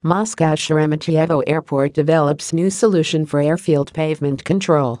Moscow Sheremetyevo Airport develops new solution for airfield pavement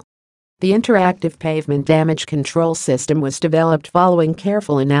control. The interactive pavement damage control system was developed following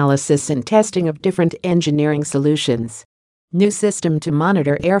careful analysis and testing of different engineering solutions. New system to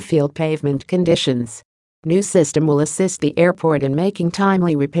monitor airfield pavement conditions. New system will assist the airport in making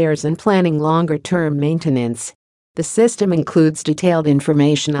timely repairs and planning longer-term maintenance. The system includes detailed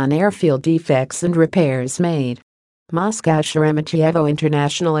information on airfield defects and repairs made. Moscow Sheremetyevo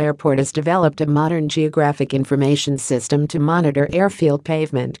International Airport has developed a modern geographic information system to monitor airfield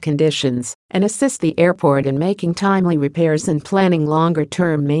pavement conditions and assist the airport in making timely repairs and planning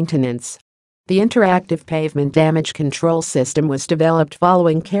longer-term maintenance. The interactive pavement damage control system was developed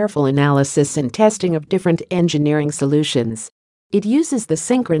following careful analysis and testing of different engineering solutions. It uses the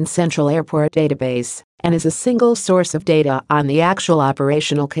Synchron Central Airport database and is a single source of data on the actual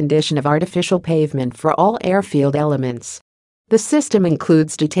operational condition of artificial pavement for all airfield elements. The system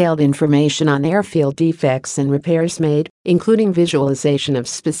includes detailed information on airfield defects and repairs made, including visualization of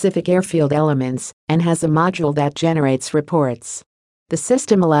specific airfield elements, and has a module that generates reports. The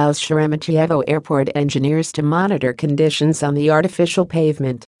system allows Sheremetyevo Airport engineers to monitor conditions on the artificial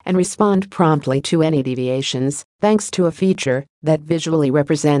pavement and respond promptly to any deviations, thanks to a feature that visually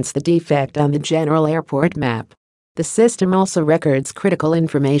represents the defect on the general airport map. The system also records critical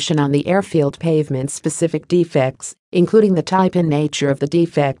information on the airfield pavement-specific defects, including the type and nature of the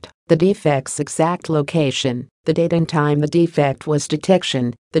defect's exact location, the date and time the defect was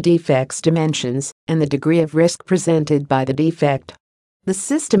detected, the defect's dimensions, and the degree of risk presented by the defect. The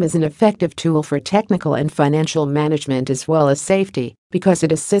system is an effective tool for technical and financial management as well as safety, because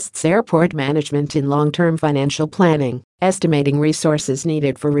it assists airport management in long-term financial planning, estimating resources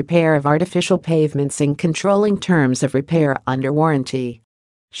needed for repair of artificial pavements and controlling terms of repair under warranty.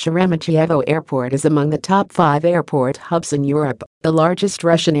 Sheremetyevo Airport is among the top 5 airport hubs in Europe, the largest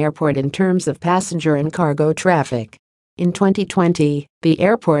Russian airport in terms of passenger and cargo traffic. In 2020, the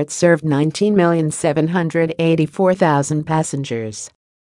airport served 19,784,000 passengers.